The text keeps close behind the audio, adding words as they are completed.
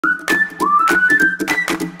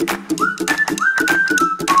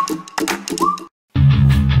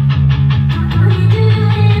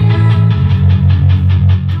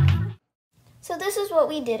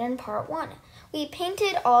we did in part 1. We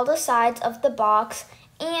painted all the sides of the box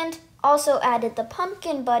and also added the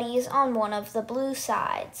pumpkin buddies on one of the blue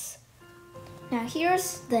sides. Now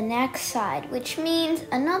here's the next side, which means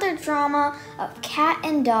another drama of cat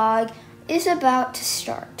and dog is about to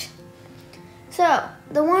start. So,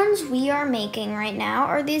 the ones we are making right now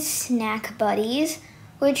are these snack buddies,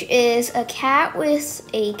 which is a cat with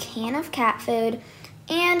a can of cat food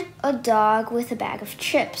and a dog with a bag of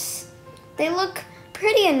chips. They look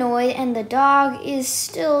pretty annoyed and the dog is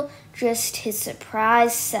still just his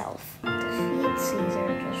surprised self. The feetsies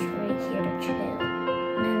are just right here to chill.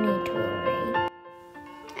 No need to worry.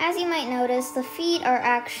 As you might notice, the feet are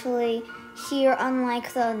actually here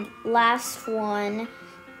unlike the last one.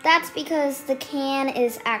 That's because the can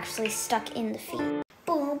is actually stuck in the feet.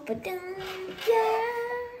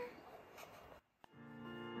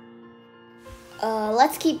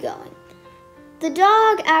 Let's keep going. The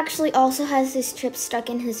dog actually also has his chips stuck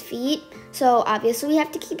in his feet, so obviously we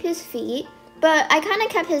have to keep his feet. But I kind of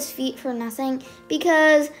kept his feet for nothing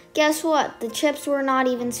because guess what? The chips were not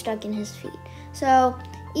even stuck in his feet. So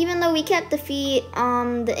even though we kept the feet,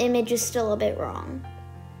 the image is still a bit wrong.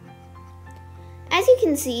 As you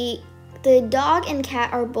can see, the dog and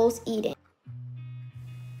cat are both eating.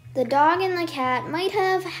 The dog and the cat might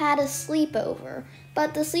have had a sleepover,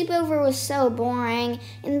 but the sleepover was so boring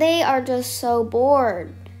and they are just so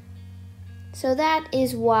bored. So that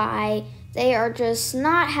is why they are just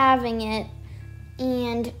not having it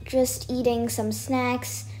and just eating some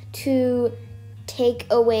snacks to take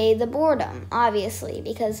away the boredom, obviously,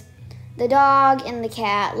 because the dog and the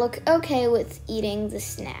cat look okay with eating the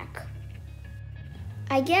snack.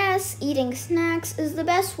 I guess eating snacks is the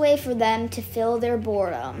best way for them to fill their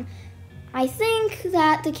boredom. I think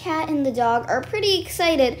that the cat and the dog are pretty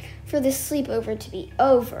excited for this sleepover to be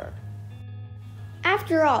over.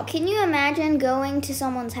 After all, can you imagine going to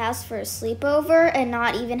someone's house for a sleepover and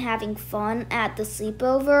not even having fun at the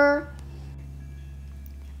sleepover?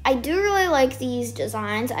 I do really like these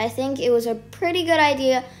designs. I think it was a pretty good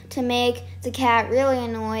idea to make the cat really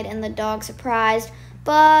annoyed and the dog surprised.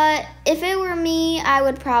 But if it were me, I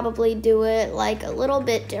would probably do it like a little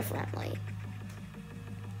bit differently.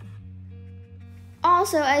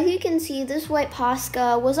 Also, as you can see, this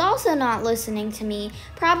𝐕𝐈𝐃𝐄𝐒 was also not listening to me,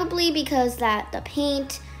 probably because that the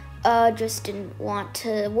paint just didn't want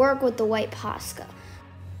to work with the 𝐕𝐈𝐃𝐄𝐒.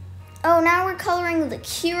 Oh, now we're coloring the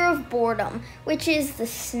cure of boredom, which is the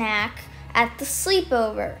snack at the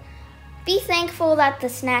sleepover. Be thankful that the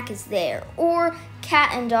snack is there, or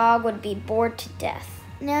cat and dog would be bored to death.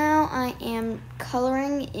 Now I am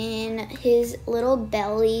coloring in his little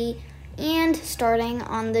belly and starting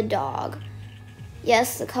on the dog.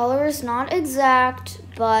 Yes, the color is not exact,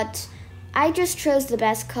 but I just chose the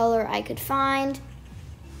best color I could find.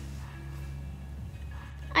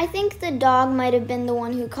 I think the dog might have been the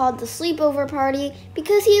one who called the sleepover party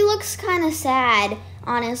because he looks kind of sad,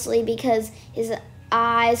 honestly, because his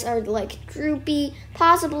eyes are like droopy,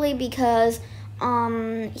 possibly because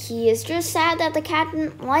he is just sad that the cat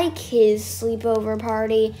didn't like his sleepover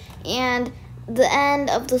party, and the end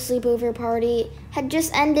of the sleepover party had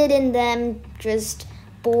just ended in them just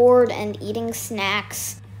bored and eating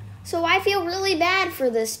snacks. So I feel really bad for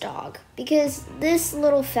this dog because this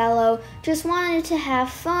little fellow just wanted to have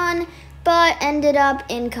fun but ended up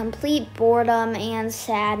in complete boredom and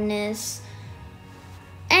sadness.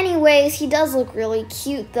 Anyways, he does look really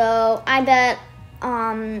cute though. I bet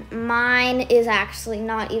mine is actually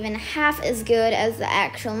not even half as good as the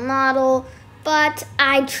actual model, but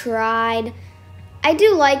I tried. I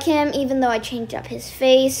do like him even though I changed up his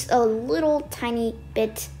face a little tiny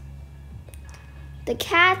bit. The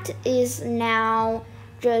cat is now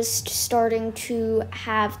just starting to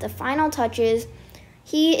have the final touches.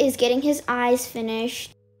 He is getting his eyes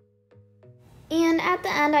finished. And at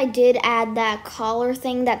the end, I did add that collar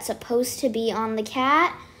thing that's supposed to be on the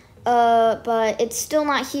cat, but it's still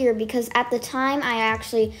not here because at the time I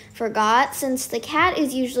actually forgot, since the cat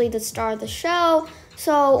is usually the star of the show,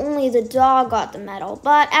 so only the dog got the medal.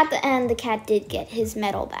 But at the end, the cat did get his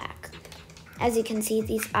medal back. As you can see,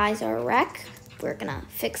 these eyes are a wreck. We're gonna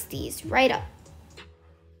fix these right up.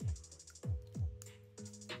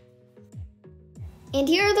 And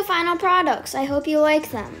here are the final products. I hope you like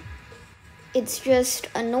them. It's just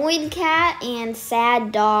annoyed cat and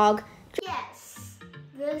sad dog. Yes,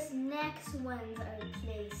 those next ones are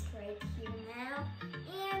placed right here now,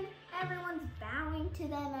 and everyone's bowing to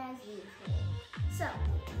them as usual. So,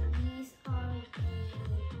 these are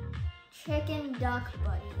the chicken duck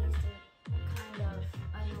buddies. They're kind of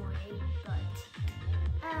annoying, but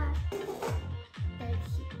they're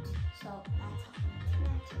cute. So that's how it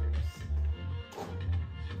matters.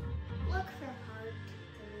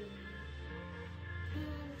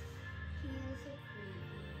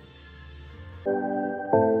 Bye.